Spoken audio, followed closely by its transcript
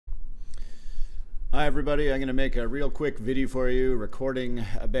Hi everybody, I'm going to make a real quick video for you recording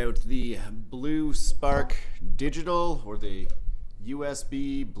about the Blue Spark Digital or the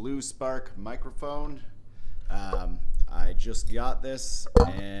USB Blue Spark microphone. I just got this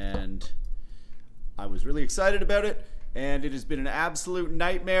and I was really excited about it, and it has been an absolute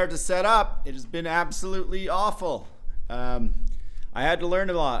nightmare to set up. It has been absolutely awful. I had to learn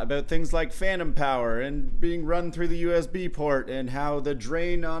a lot about things like phantom power and being run through the USB port and how the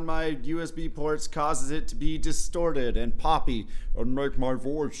drain on my USB ports causes it to be distorted and poppy and make my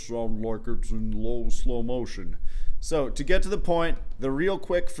voice sound like it's in slow motion. So to get to the point, the real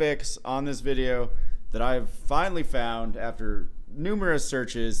quick fix on this video that I've finally found after numerous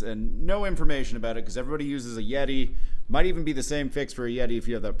searches and no information about it, because everybody uses a Yeti, might even be the same fix for a Yeti if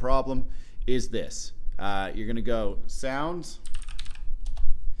you have that problem, is this. You're gonna go sounds,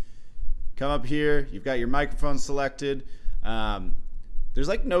 come up here, you've got your microphone selected. There's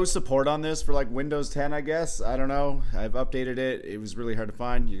like no support on this for like Windows 10, I guess. I don't know. I've updated it. It was really hard to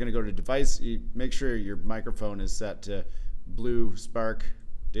find. You're gonna go to device. You make sure your microphone is set to Blue Spark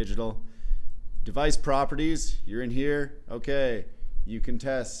Digital. Device properties, you're in here. Okay, you can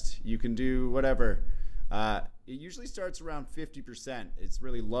test, you can do whatever. It usually starts around 50%. It's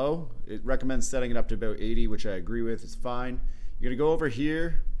really low. It recommends setting it up to about 80, which I agree with. It's fine. You're gonna go over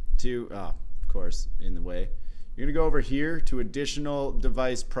here to, of course, in the way. You're gonna go over here to additional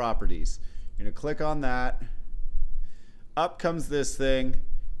device properties. You're gonna click on that. Up comes this thing.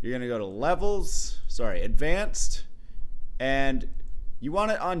 You're gonna go to advanced, and you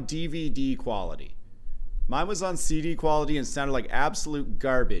want it on DVD quality. Mine was on CD quality and sounded like absolute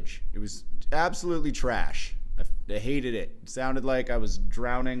garbage. It was absolutely trash. I hated it. It sounded like I was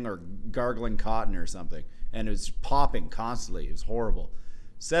drowning or gargling cotton or something, and it was popping constantly. It was horrible.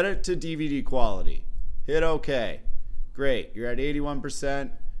 Set it to DVD quality. Hit OK. Great. You're at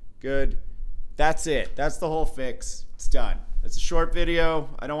 81%. Good. That's it. That's the whole fix. It's done. It's a short video.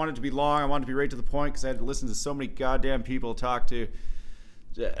 I don't want it to be long. I want it to be right to the point because I had to listen to so many goddamn people talk to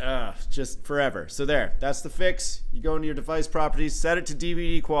just forever. So there. That's the fix. You go into your device properties, set it to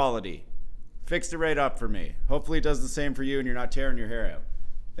DVD quality. Fixed it right up for me. Hopefully it does the same for you and you're not tearing your hair out.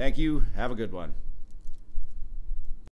 Thank you. Have a good one.